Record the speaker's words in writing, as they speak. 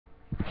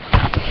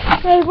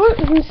Hey, what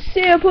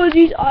sincere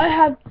apologies, I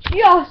have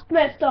just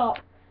messed up.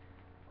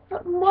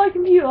 My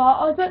computer,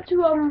 I was about to,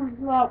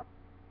 well,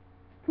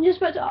 I'm just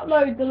about to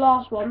upload the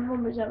last one,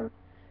 1.7,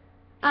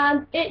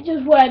 and it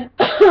just went,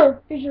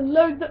 it just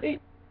loaded,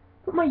 it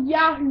put my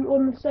Yahoo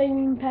on the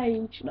same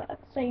page, like, at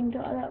the same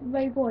time, at that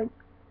very point.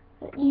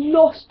 It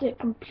lost it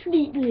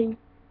completely.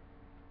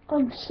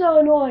 I'm so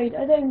annoyed,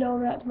 I don't know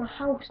where to my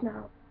house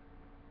now.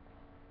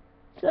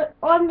 So,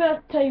 I'm going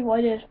to tell you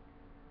what I did.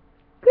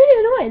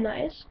 Really annoying,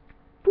 that is.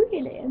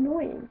 Really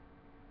annoying.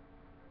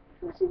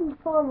 Let's even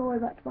find my way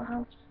back to my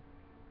house.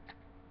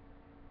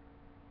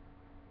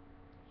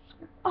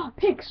 Ah,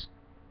 pigs!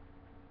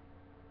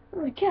 I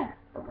don't really care,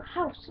 but my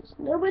house is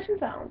nowhere to be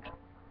found.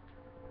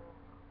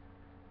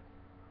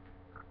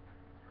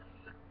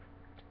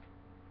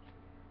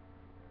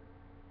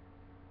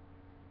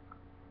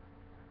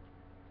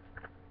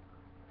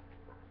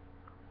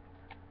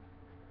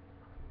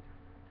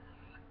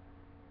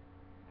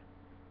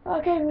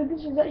 Okay, well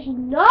this is actually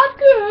not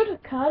good.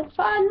 I can't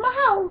find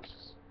my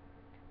house.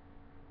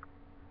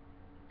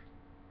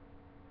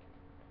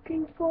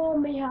 Looking for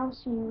my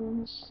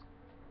houses.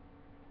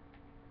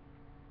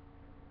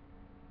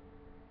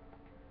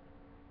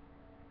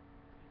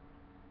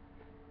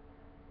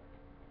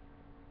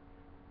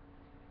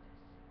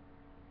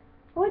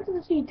 I went to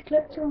the sea to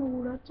collect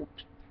some water.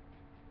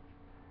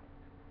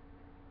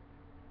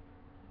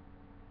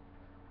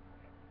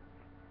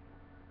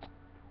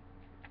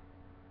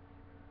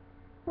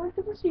 I went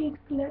to the sea to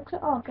collect.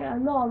 Oh, okay, I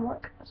know I'm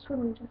like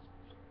swimming just.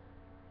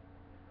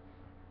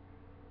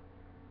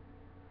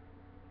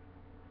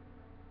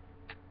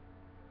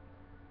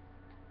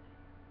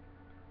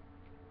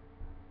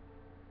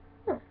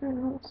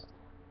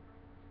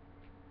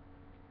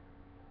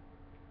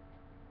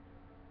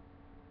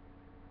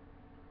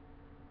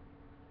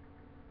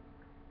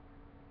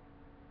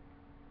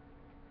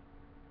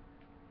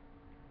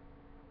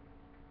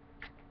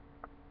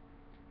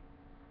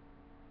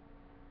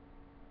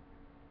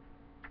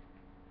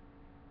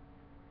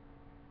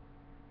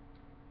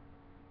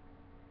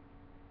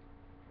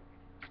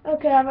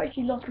 Okay, I've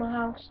actually lost my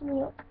house. I'm in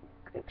like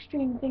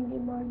extreme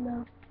thinking mode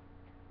now.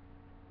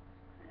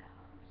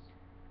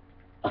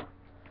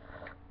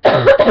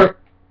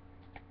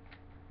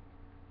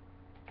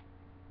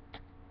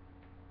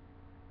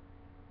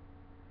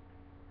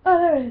 Oh,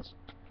 there it is.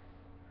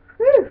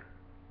 Whew.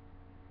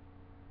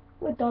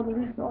 We're done with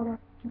this honor.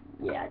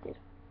 Yeah, I did.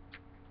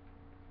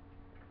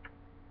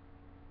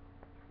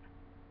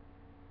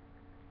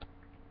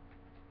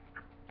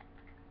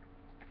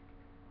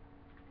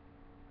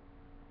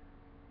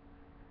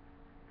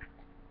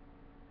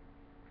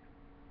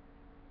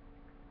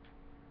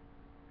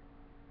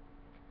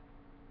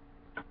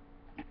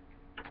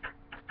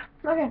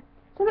 Okay,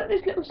 so I've got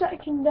this little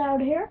section down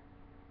here.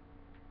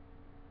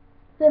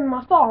 Then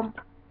my farm.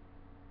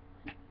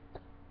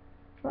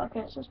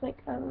 Okay, so let's make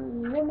a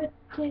limited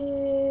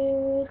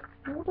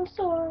water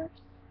source.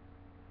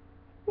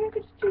 Yeah, I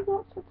could just do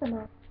lots of them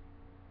now.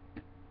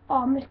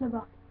 Oh, I'm missing a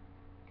bucket.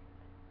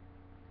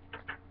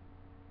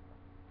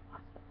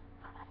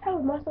 How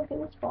am I stuck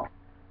in this spot?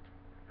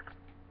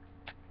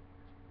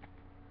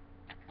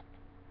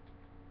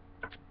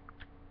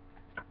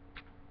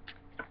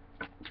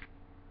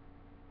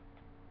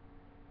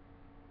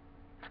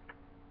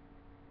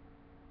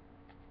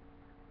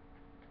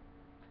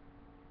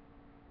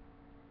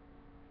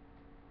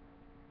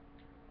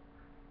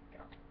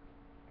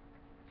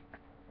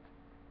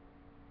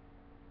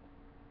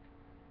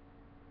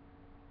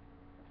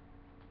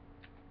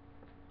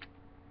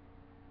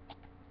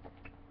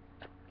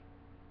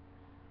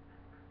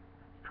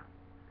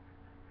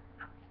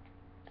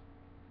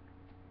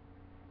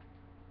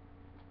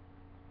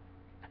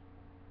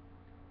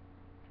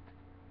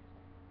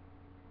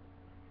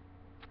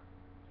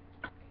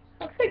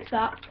 I'll fix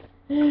that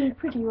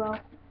pretty well.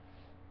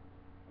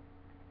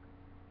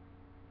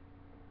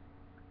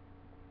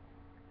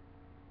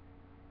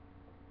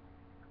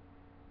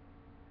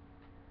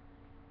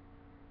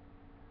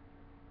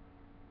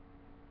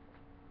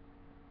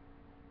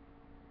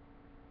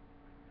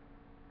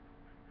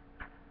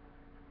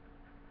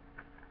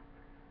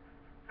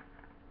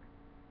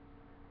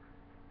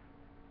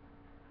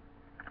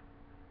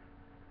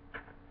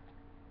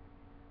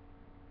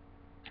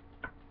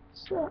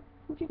 So,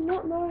 you did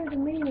not know the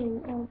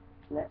meaning of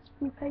let's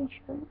be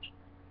patient.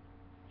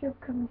 You've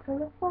come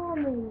from a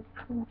farming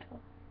water.